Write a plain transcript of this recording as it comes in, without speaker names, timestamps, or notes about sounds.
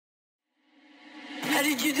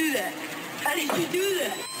do that? How did you do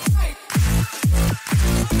that?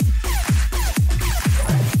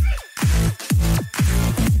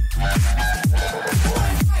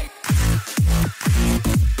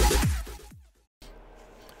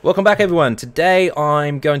 Welcome back everyone. Today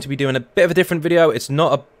I'm going to be doing a bit of a different video. It's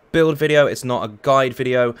not a build video, it's not a guide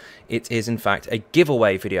video, it is in fact a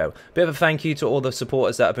giveaway video. Bit of a thank you to all the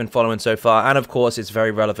supporters that have been following so far, and of course it's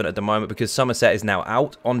very relevant at the moment because Summerset is now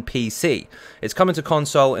out on PC. It's coming to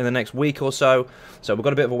console in the next week or so, so we've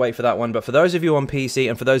got a bit of a wait for that one. But for those of you on PC,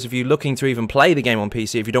 and for those of you looking to even play the game on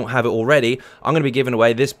PC, if you don't have it already, I'm going to be giving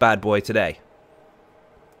away this bad boy today.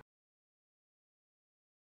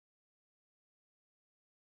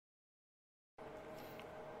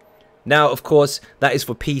 Now, of course, that is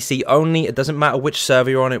for PC only. It doesn't matter which server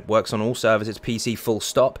you're on. It works on all servers. It's PC full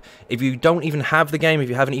stop. If you don't even have the game, if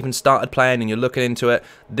you haven't even started playing and you're looking into it,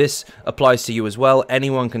 this applies to you as well.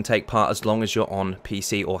 Anyone can take part as long as you're on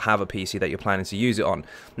PC or have a PC that you're planning to use it on.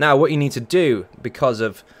 Now, what you need to do, because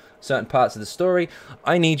of certain parts of the story,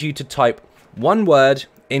 I need you to type one word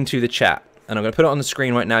into the chat. And I'm going to put it on the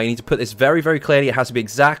screen right now. You need to put this very, very clearly. It has to be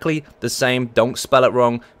exactly the same. Don't spell it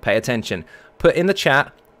wrong. Pay attention. Put in the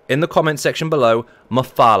chat, in the comment section below,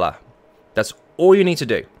 Mafala. That's all you need to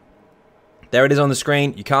do. There it is on the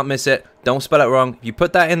screen. You can't miss it. Don't spell it wrong. If you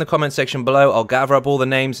put that in the comment section below, I'll gather up all the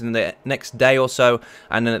names in the next day or so,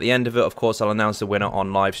 and then at the end of it, of course, I'll announce the winner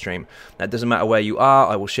on live stream. That doesn't matter where you are.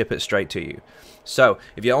 I will ship it straight to you. So,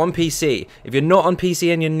 if you're on PC, if you're not on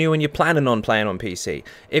PC and you're new and you're planning on playing on PC,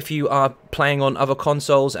 if you are playing on other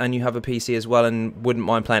consoles and you have a PC as well and wouldn't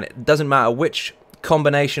mind playing it doesn't matter which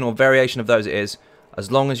combination or variation of those it is, as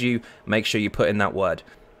long as you make sure you put in that word.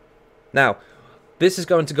 Now, this is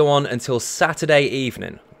going to go on until Saturday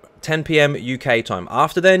evening, 10 PM UK time.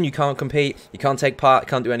 After then, you can't compete, you can't take part, you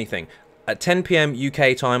can't do anything. At 10 PM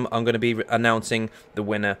UK time, I'm going to be announcing the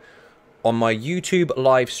winner on my YouTube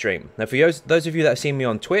live stream. Now, for those of you that have seen me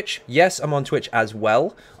on Twitch, yes, I'm on Twitch as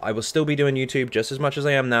well. I will still be doing YouTube just as much as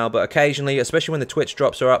I am now, but occasionally, especially when the Twitch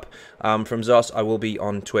drops are up from Zos, I will be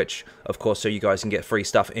on Twitch, of course, so you guys can get free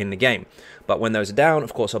stuff in the game. But when those are down,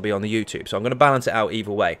 of course, I'll be on the YouTube. So I'm going to balance it out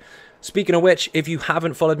either way. Speaking of which, if you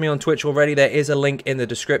haven't followed me on Twitch already, there is a link in the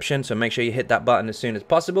description, so make sure you hit that button as soon as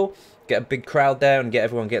possible. Get a big crowd there and get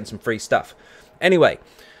everyone getting some free stuff. Anyway,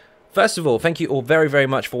 first of all, thank you all very, very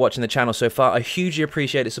much for watching the channel so far. I hugely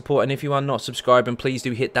appreciate the support, and if you are not subscribing, please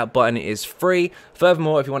do hit that button. It is free.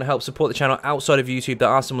 Furthermore, if you want to help support the channel outside of YouTube, there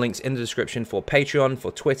are some links in the description for Patreon,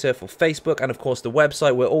 for Twitter, for Facebook, and of course the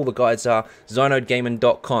website where all the guides are,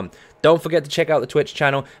 XynodeGaming.com. Don't forget to check out the Twitch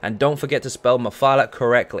channel, and don't forget to spell Mafala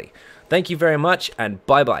correctly. Thank you very much, and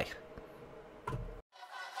bye-bye.